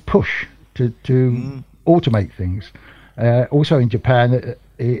be this push to automate things. Also in Japan,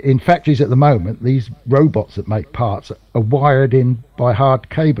 in factories at the moment, these robots that make parts are wired in by hard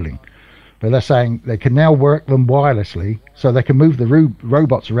cabling. But they're saying they can now work them wirelessly, so they can move the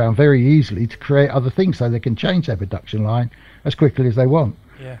robots around very easily to create other things, so they can change their production line as quickly as they want.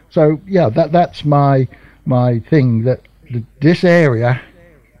 So that's my thing, that this area,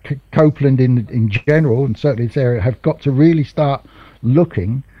 Copeland in general, and certainly this area, have got to really start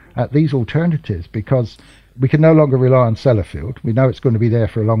looking at these alternatives, because we can no longer rely on Sellafield. We know it's going to be there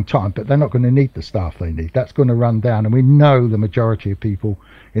for a long time, but they're not going to need the staff they need. That's going to run down, and we know the majority of people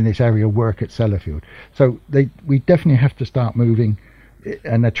in this area work at Sellafield. So we definitely have to start moving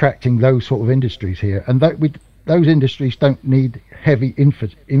and attracting those sort of industries here. And those industries don't need heavy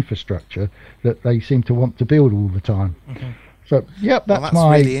infrastructure that they seem to want to build all the time. So, that's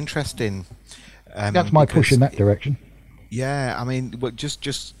really interesting. That's my push in that direction. Yeah, I mean, well,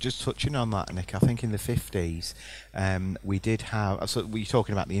 just touching on that, Nick. I think in the 50s, we did have. So we're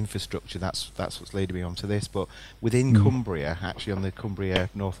talking about the infrastructure. That's what's leading me on to this. But within Cumbria, actually on the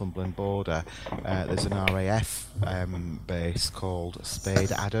Cumbria-Northumberland border, there's an RAF base called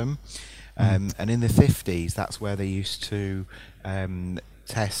Spade Adam, and in the 50s, that's where they used to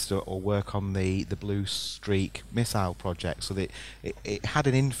test or work on the Blue Streak missile project. So that it had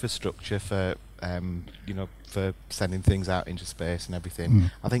an infrastructure for for sending things out into space and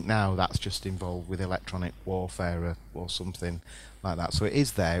everything. I think now that's just involved with electronic warfare or something like that. So it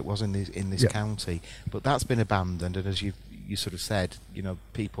is there. It was in this county, but that's been abandoned. And as you sort of said,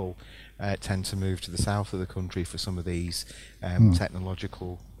 people tend to move to the south of the country for some of these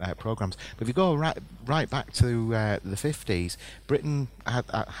technological programs. But if you go right back to the 50s, Britain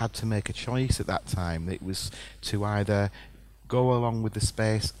had to make a choice at that time. It was to either go along with the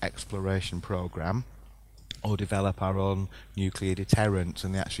space exploration program or develop our own nuclear deterrent,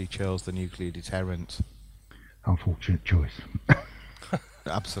 and they actually chose the nuclear deterrent. Unfortunate choice.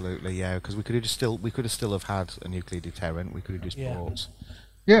 Absolutely, yeah, because we could have still have had a nuclear deterrent. We could have just bought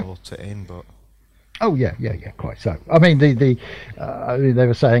it in, but quite so. I mean, they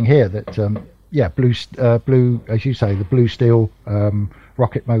were saying here that blue, as you say, the Blue Steel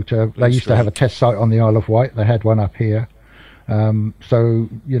rocket motor. They used to have a test site on the Isle of Wight. They had one up here. So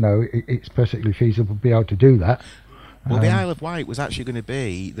it's perfectly feasible to be able to do that. Well, the Isle of Wight was actually going to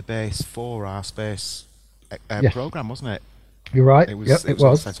be the base for our space program, wasn't it? You're right. It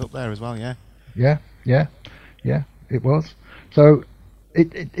was set up there as well. Yeah. Yeah. It was. So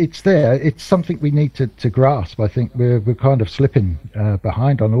it's there. It's something we need to grasp. I think we're kind of slipping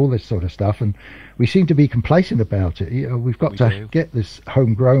behind on all this sort of stuff, and we seem to be complacent about it. We've got to get this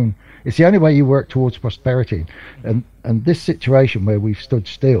homegrown. It's the only way you work towards prosperity, and this situation where we've stood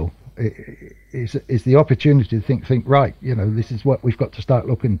still is the opportunity to think right. This is what we've got to start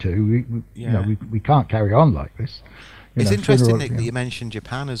looking to. We can't carry on like this. It's interesting, Nick, that you mentioned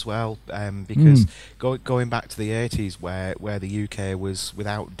Japan as well, because going back to the 80s, where the UK was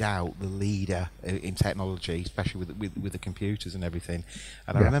without doubt the leader in technology, especially with the computers and everything.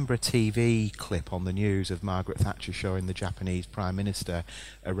 And I remember a TV clip on the news of Margaret Thatcher showing the Japanese Prime Minister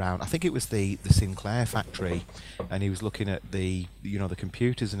around. I think it was the Sinclair factory, and he was looking at the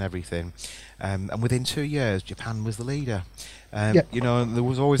computers and everything. And within 2 years, Japan was the leader. And there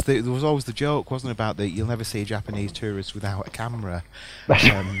was always the joke, wasn't it, about that you'll never see a Japanese tourist without a camera.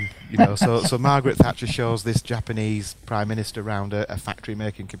 So Margaret Thatcher shows this Japanese Prime Minister around a factory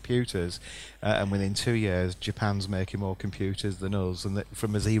making computers, and within 2 years, Japan's making more computers than us, and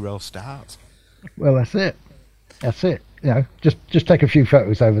from a zero start. Well, that's it. Just take a few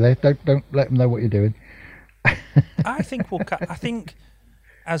photos over there. Don't let them know what you're doing. I think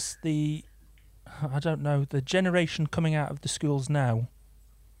as the generation coming out of the schools now,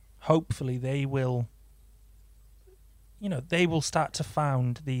 hopefully they will start to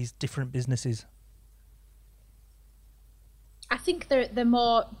found these different businesses. I think they're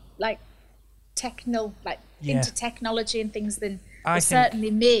more like into technology and things than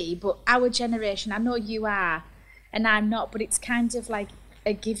certainly me, but our generation, I know you are and I'm not, but it's kind of like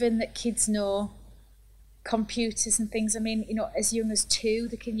a given that kids know computers and things. I mean, as young as 2,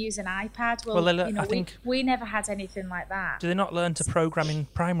 they can use an iPad. I think we never had anything like that. Do they not learn to program in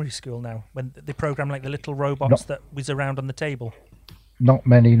primary school now, when they program like the little robots that whiz around on the table? Not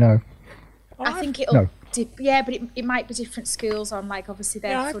many, no. I think it'll but it might be different schools on, like, obviously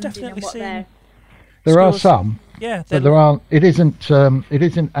their funding and what they're... There are some, but there aren't. It isn't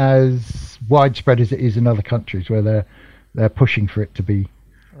as widespread as it is in other countries where they're pushing for it to be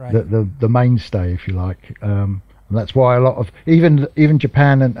the mainstay, if you like. And that's why a lot of even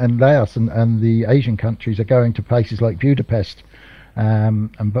Japan and Laos and the Asian countries are going to places like Budapest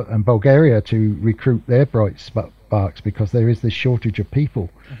and Bulgaria to recruit their bright sparks, because there is this shortage of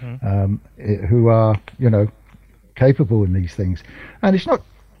people who are capable in these things. And it's not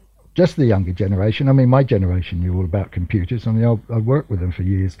just the younger generation. I mean, my generation knew all about computers. I mean, I worked with them for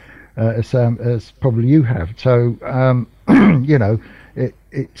years, as probably you have. So,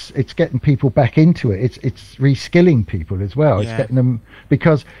 it's getting people back into it. It's reskilling people as well. It's getting them,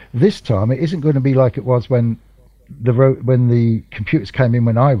 because this time it isn't going to be like it was when the computers came in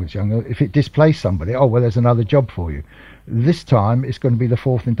when I was younger. If it displaced somebody, there's another job for you. This time it's going to be the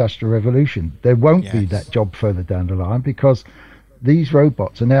 4th industrial revolution. There won't be that job further down the line, because these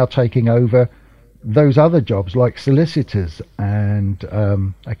robots are now taking over those other jobs like solicitors and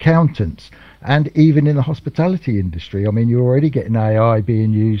accountants, and even in the hospitality industry. I mean, you're already getting AI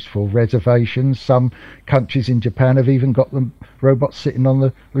being used for reservations. Some countries in Japan have even got them robots sitting on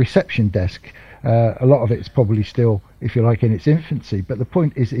the reception desk. A lot of it is probably still, if you like, in its infancy. But the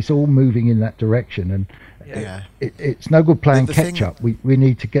point is, it's all moving in that direction, and it's no good playing catch up. We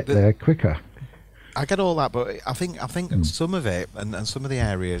need to get there quicker. I get all that, but I think some of it and some of the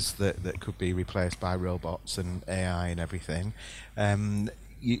areas that could be replaced by robots and AI and everything,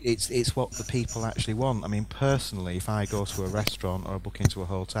 it's what the people actually want. I mean, personally, if I go to a restaurant or book into a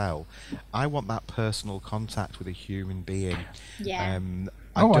hotel, I want that personal contact with a human being. Yeah.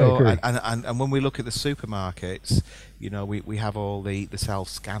 I agree. And when we look at the supermarkets, you know, we have all the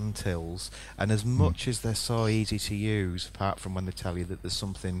self-scan tills, and as much as they're so easy to use, apart from when they tell you that there's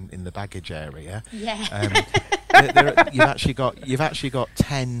something in the baggage area, you've actually got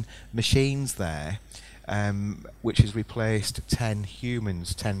 10 machines there, which has replaced 10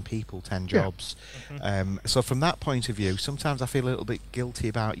 humans, 10 people, 10 jobs. So from that point of view, sometimes I feel a little bit guilty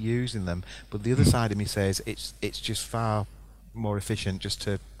about using them, but the other side of me says it's just far more efficient just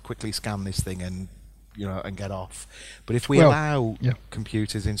to quickly scan this thing and get off. But if we allow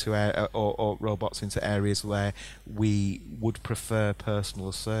computers into or robots into areas where we would prefer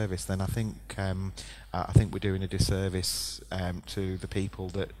personal service, then I think we're doing a disservice to the people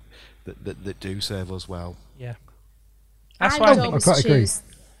that do serve us well. Yeah, that's why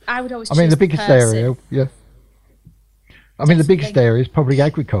I would always choose. I mean, the biggest area, I mean, the biggest area is probably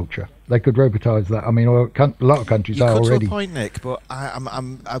agriculture. They could robotise that. I mean, a lot of countries are already. To a point, Nick, but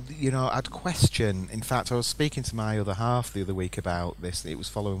I'd question. In fact, I was speaking to my other half the other week about this. It was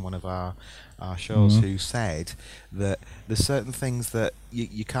following one of our shows, who said that there's certain things that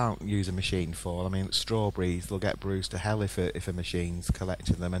you can't use a machine for. I mean, strawberries, they'll get bruised to hell if a machine's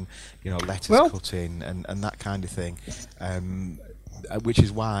collecting them, and lettuce cutting and that kind of thing. Which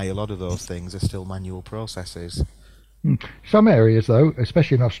is why a lot of those things are still manual processes. Some areas, though,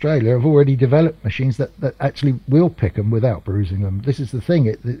 especially in Australia, have already developed machines that actually will pick them without bruising them. This is the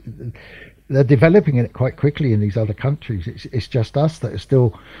thing. They're developing it quite quickly in these other countries. It's just us that are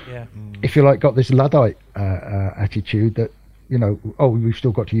still, if you like, got this Luddite attitude that, we've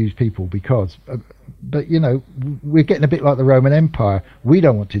still got to use people because... but, we're getting a bit like the Roman Empire. We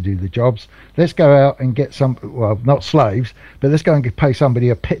don't want to do the jobs. Let's go out and get some, well, not slaves, but let's go and pay somebody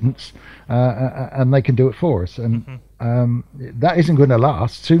a pittance and they can do it for us. And that isn't going to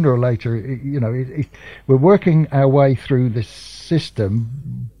last. Sooner or later, we're working our way through this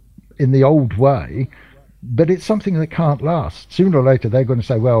system in the old way, but it's something that can't last. Sooner or later, they're going to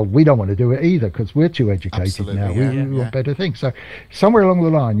say, well, we don't want to do it either because we're too educated now. We want better things. So somewhere along the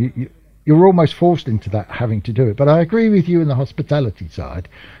line, you're almost forced into that, having to do it. But I agree with you in the hospitality side.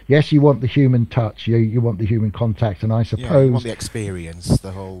 Yes, you want the human touch, you want the human contact, and I suppose you want the experience,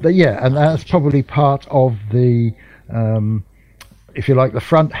 the whole. And that's probably part of the, if you like, the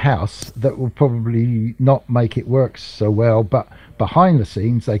front house that will probably not make it work so well. But behind the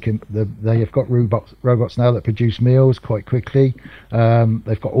scenes, they have got robots now that produce meals quite quickly.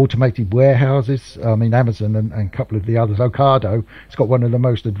 They've got automated warehouses. I mean, Amazon and a couple of the others. Ocado, it's got one of the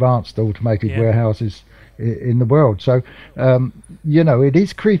most advanced automated warehouses in the world. So, it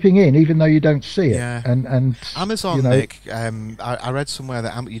is creeping in, even though you don't see it. Yeah. And Amazon, Nick, I read somewhere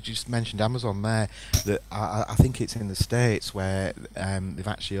that you just mentioned Amazon there, that I think it's in the States where they've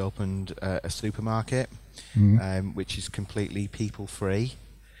actually opened a supermarket. Which is completely people free.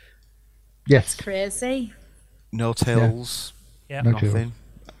 Yes. It's crazy. No tills. Yeah. No nothing.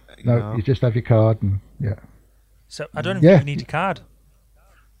 No, you just have your card and So I don't even think you need a card.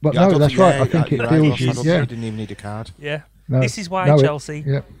 But no, that's right. I think it feels you. You didn't even need a card. Yeah. No, this is why, Chelsea,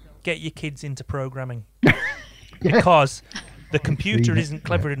 get your kids into programming. Because the computer isn't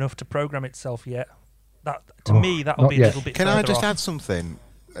clever enough to program itself yet. That to me, that'll be a little bit. Can I just off. add something?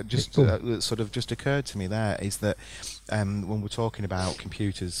 Sort of just occurred to me there is that when we're talking about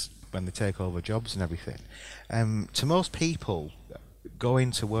computers when they take over jobs and everything, to most people,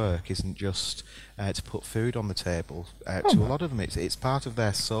 going to work isn't just to put food on the table. To a lot of them, it's part of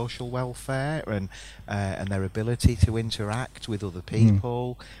their social welfare and their ability to interact with other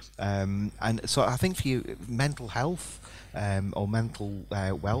people. And so I think for you, mental health or mental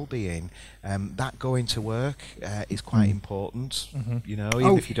well-being, that going to work is quite important.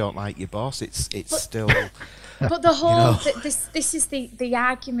 Even if you don't like your boss, it's still. But the whole this is the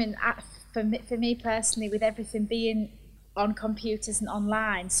argument for me personally, with everything being on computers and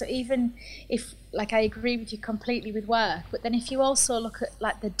online. So even if, like, I agree with you completely with work, but then if you also look at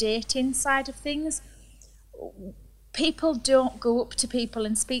like the dating side of things, people don't go up to people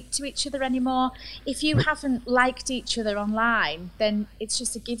and speak to each other anymore. If you haven't liked each other online, then it's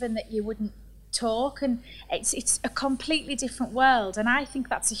just a given that you wouldn't talk, and it's a completely different world. And I think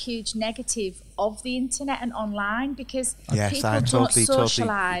that's a huge negative of the internet and online, because people don't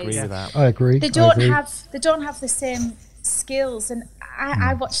socialise. Agree with that. I agree. They don't have the same skills. And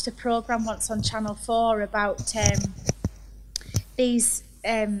I watched a programme once on Channel 4 about these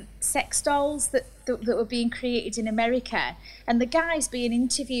sex dolls that were being created in America, and the guy's being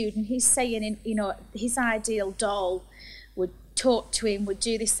interviewed, and he's saying, you know, his ideal doll would talk to him, would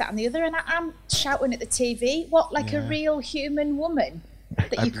do this, that and the other, and I'm shouting at the TV, what, like a real human woman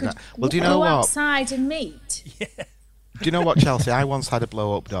that you could go outside and meet? Yeah. Do you know what, Chelsea? I once had a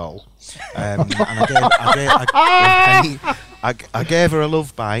blow-up doll, and I gave her a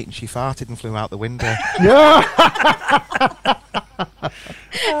love bite, and she farted and flew out the window. Yeah.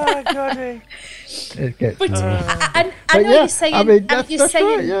 Oh, God. It gets but I know you're saying, I mean, that's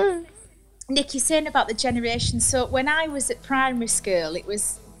right, yeah. Nick, you're saying about the generation. So when I was at primary school, it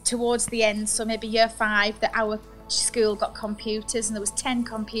was towards the end, so maybe year 5, that our school got computers, and there was 10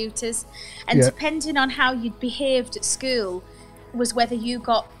 computers, and depending on how you'd behaved at school was whether you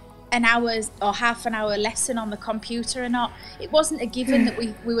got an hour or half an hour lesson on the computer or not. It wasn't a given that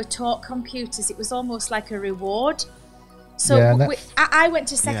we were taught computers. It was almost like a reward. So I went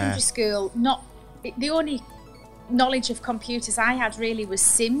to secondary school, the only knowledge of computers I had really was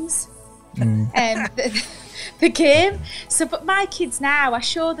Sims, the game. So, but my kids now, I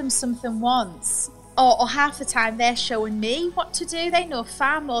show them something once, or half the time they're showing me what to do. They know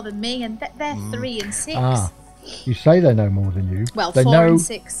far more than me, and they're 3 and 6. You say they know more than you. Well, they 4 know, and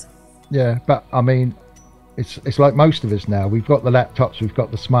 6. Yeah, but I mean, it's like most of us now. We've got the laptops, we've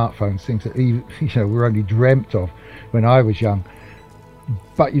got the smartphones, things that we're only dreamt of when I was young.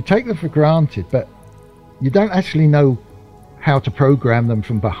 But you take them for granted, but you don't actually know how to program them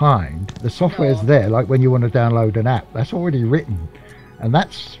from behind. The software's there, like when you want to download an app, that's already written. And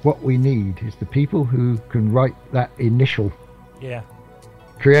that's what we need, is the people who can write that initial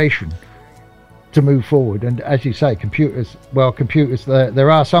creation to move forward. And as you say, computers, there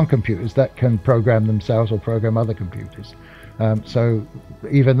are some computers that can program themselves or program other computers. So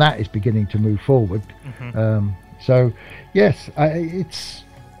even that is beginning to move forward. So yes,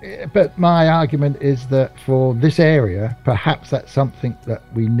 but my argument is that for this area, perhaps that's something that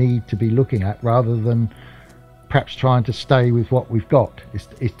we need to be looking at, rather than perhaps trying to stay with what we've got, is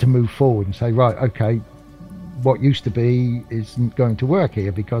to move forward and say, right, okay, what used to be isn't going to work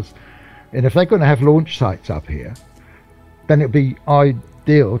here, and if they're going to have launch sites up here, then it'd be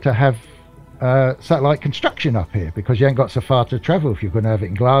ideal to have satellite construction up here, because you ain't got so far to travel. If you're going to have it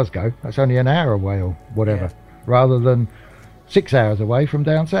in Glasgow, that's only an hour away or whatever, rather than 6 hours away from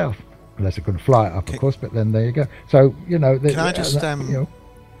down south, unless they're going to fly it up, of course. But then there you go. So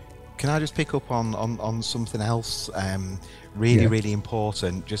can I just pick up on something else really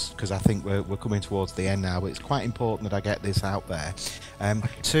important, just because I think we're coming towards the end now, but it's quite important that I get this out there.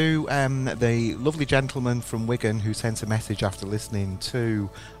 To the lovely gentleman from Wigan who sent a message after listening to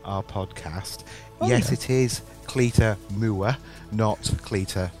our podcast, it is Cleta Moore, not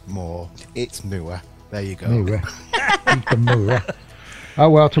Cleta Moore. It's Moore. There you go. Moore. Oh,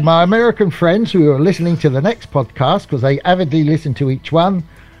 well, to my American friends who are listening to the next podcast, because they avidly listen to each one,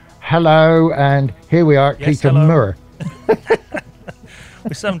 hello, and here we are at Cleta Moore.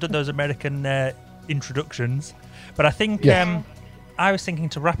 We still haven't done those American introductions, but I think I was thinking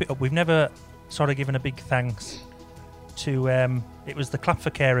to wrap it up, we've never sort of given a big thanks to it was the Clap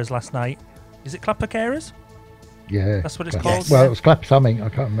for Carers last night. Is it Clap for Carers? Yeah, that's what it's called. Well, it was Clap something, I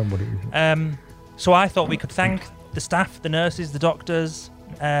can't remember what it is. So I thought we could thank the staff, the nurses, the doctors,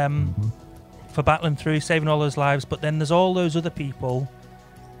 for battling through, saving all those lives. But then there's all those other people.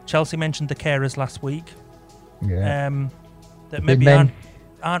 Chelsea mentioned the carers last week. That maybe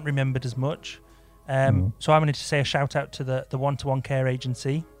aren't remembered as much. So I wanted to say a shout out to the one-to-one care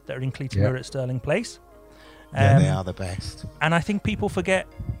agency that are in Cleta Moore at Stirling Place. They are the best. And I think people forget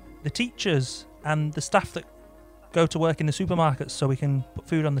the teachers and the staff that go to work in the supermarkets so we can put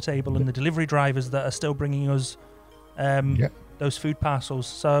food on the table, and the delivery drivers that are still bringing us those food parcels.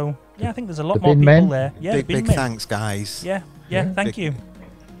 So I think there's a lot more people there. Yeah, big thanks, guys. Thank you.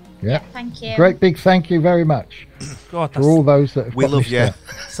 Yeah, thank you. Great big thank you very much for all those that have we love you.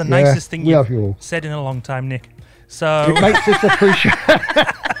 It's the nicest thing you've said in a long time, Nick. So it makes us appreciate.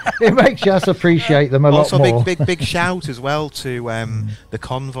 It makes us appreciate them a lot more. Also, big shout as well to the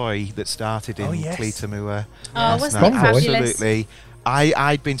convoy that started in Cleta Moore. Wasn't it fabulous? Absolutely.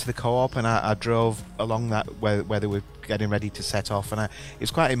 I'd been to the co-op, and I drove along that where they were getting ready to set off, and it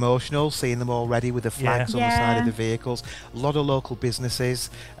was quite emotional seeing them all ready with the flags on the side of the vehicles. A lot of local businesses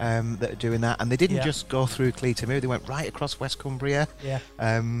that are doing that, and they didn't just go through Cleatormere, they went right across West Cumbria,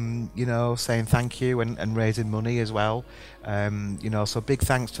 you know, saying thank you and raising money as well. You know, so big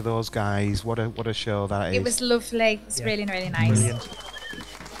thanks to those guys. What a show that is. It was lovely. It's really, really nice. Brilliant.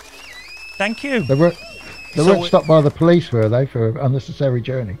 Thank you. They weren't stopped by the police, were they, for unnecessary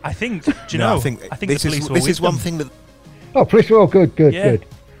journey? I think. Do you know? I think this the police this is one thing that. Oh, police were all good.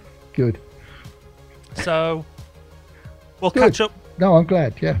 So we'll catch up. No, I'm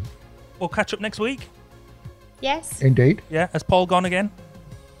glad. Yeah. We'll catch up next week. Yes. Indeed. Yeah. Has Paul gone again?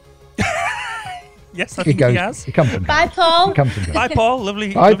 Yes, I He think goes. he has. He comes and Bye, Paul. He comes and goes. Bye, Paul.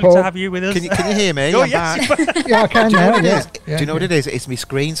 Lovely Bye, Paul. to have you with us. Can you hear me? Oh, I'm yes. back. Yeah, I can Do you know now. what it Yeah. is? Do you know what it is? It's my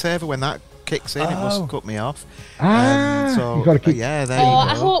screensaver. When that kicks in, it must cut me off. So you've got to keep. Yeah, there Oh, you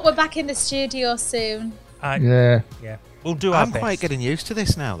I go. hope we're back in the studio soon. Yeah. Yeah. We'll do our I'm best. quite getting used to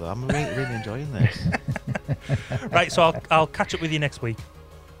this now, though. I'm really enjoying this. Right, so I'll catch up with you next week.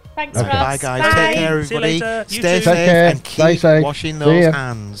 Thanks, Okay. Ross. Bye, guys. Bye. Take care, See you everybody. later. You Stay too. safe Take care. and Stay keep safe. washing See those ya.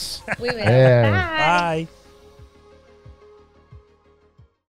 hands. We will. Yeah. Bye. Bye.